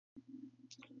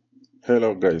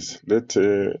Hello guys, let's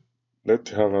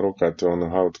have a look at on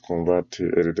how to convert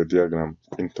a data diagram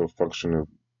into functional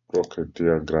block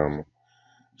diagram.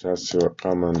 Just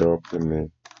come and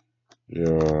open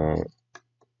your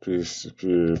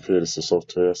PLC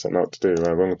software. So now today we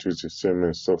are going to use the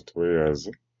same software as.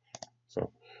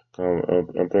 So come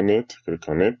open it, click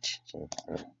on it,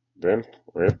 then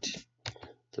wait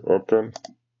to open,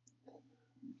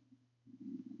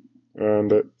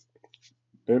 and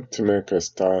let's make a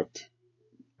start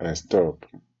and stop.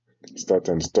 Start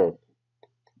and stop.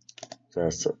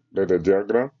 Just data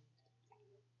diagram.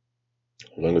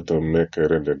 We're going to make a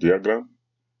render diagram,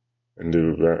 and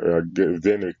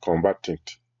then we convert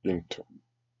it into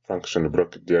function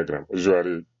block diagram.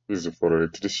 Usually used for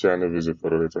electrician, used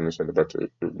for electrician, but you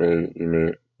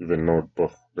may even know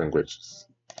both languages.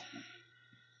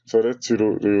 So let's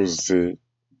use the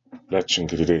latching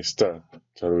relay start.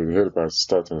 That will help us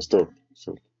start and stop.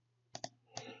 So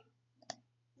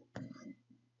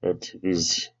let's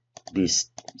use this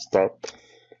stop,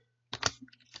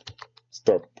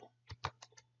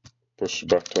 push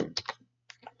button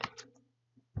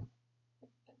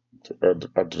to add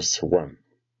address 1,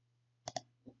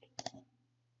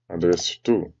 address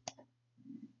 2.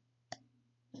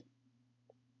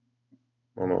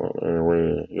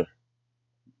 Anyway, yeah.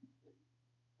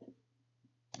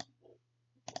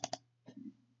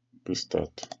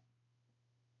 Start.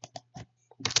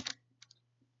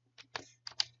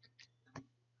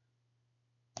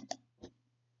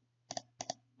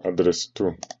 Address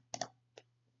 2.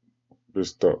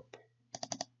 Stop.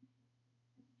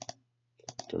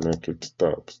 To make it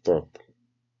stop.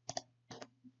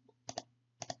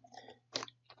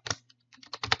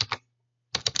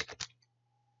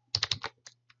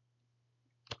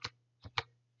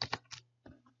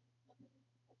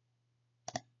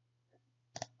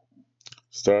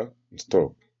 Start and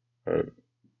stop.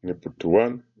 Input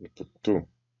 1, input 2.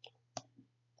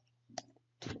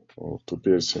 To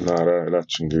PLC now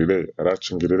latching relay.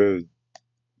 Latching relay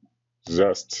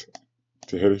just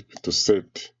to help to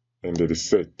set and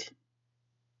reset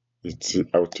its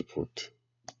output.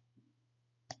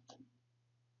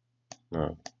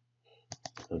 Now,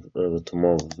 able to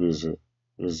move with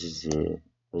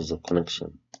the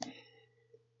connection.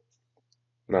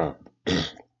 Now,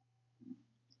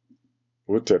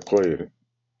 with a coil,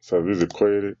 so with the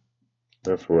coil,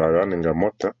 therefore we are running a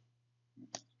motor.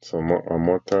 So a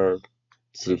motor,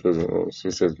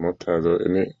 three-phase motor, or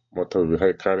any motor with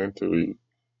high current, we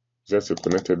just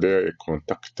connected there a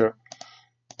contactor.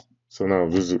 So now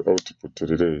with the output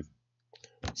relay.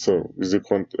 So with a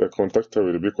contactor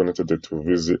will be connected to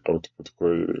this output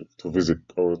coil, to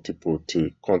visit output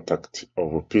contact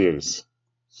of PLC.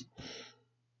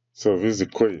 So with the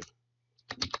coil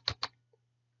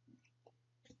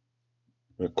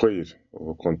of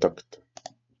a contactor,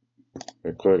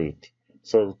 we call it.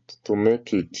 So to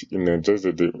make it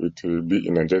energized, it will be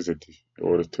energized,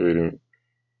 or it will,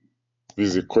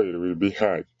 with the coil will be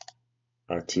high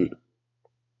at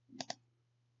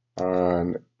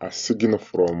and a signal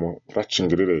from latching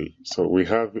relay. So we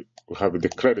have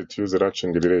declared to use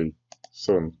latching relay.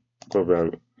 So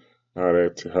now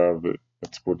let's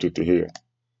put it here.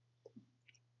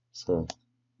 So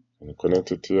and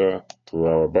connect it here to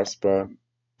our bus bar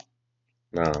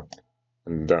now,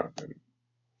 and that.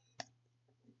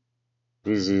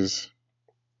 This is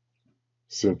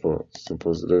simple.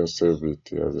 Let's save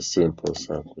it as a simple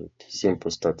circuit. Simple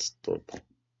start stop.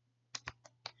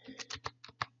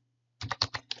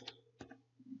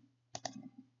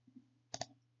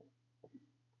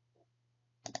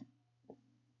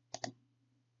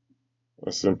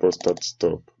 A simple start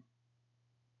stop.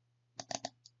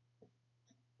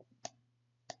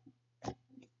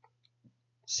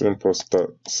 Simple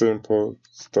start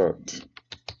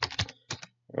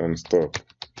and stop.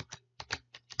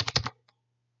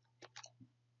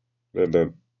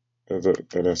 Then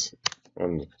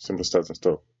one simple start and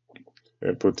stop.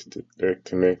 And put it,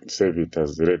 save it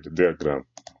as the red diagram.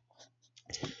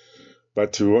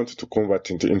 But we want to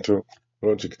convert it into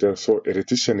logic. So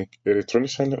electrician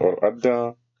or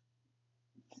other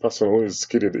person who is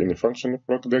skilled in functional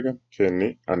block diagram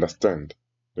can understand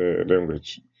the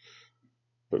language.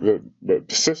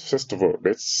 But first of all,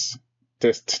 let's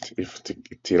test if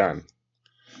it runs.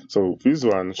 So this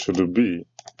one should be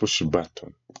push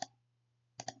button,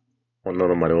 or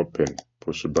normally open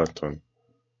push button,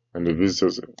 and this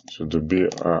should be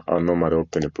a normally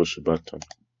open push button.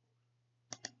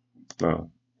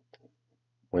 Now,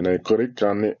 when I click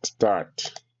on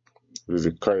start with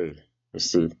the coil, you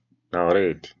see now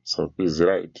red, so this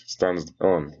right stands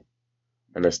on,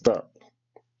 and I stop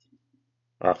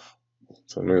off,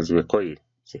 so means the coil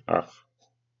the off,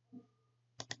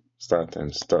 start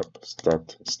and stop,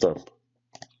 start, stop.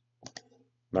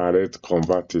 Now let's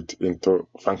convert it into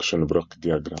function block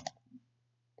diagram.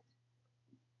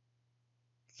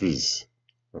 This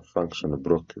a function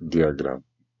block diagram.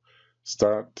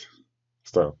 Start,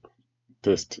 stop,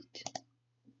 test it.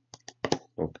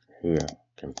 Okay, here you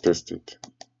can test it.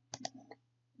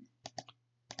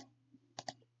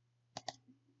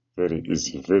 Very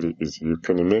easy, very easy. You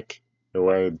can make a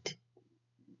wide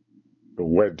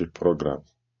program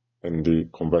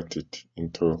and convert it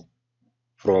into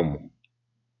from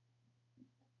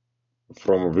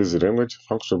this language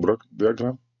function block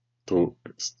diagram to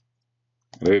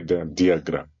radar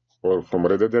diagram, or from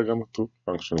radar diagram to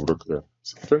function block diagram.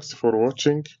 So thanks for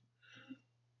watching.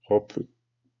 Hope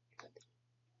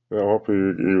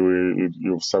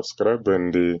you subscribe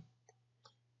and be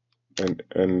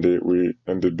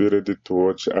ready to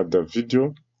watch other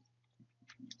video.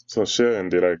 So share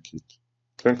and like it.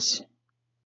 Thanks.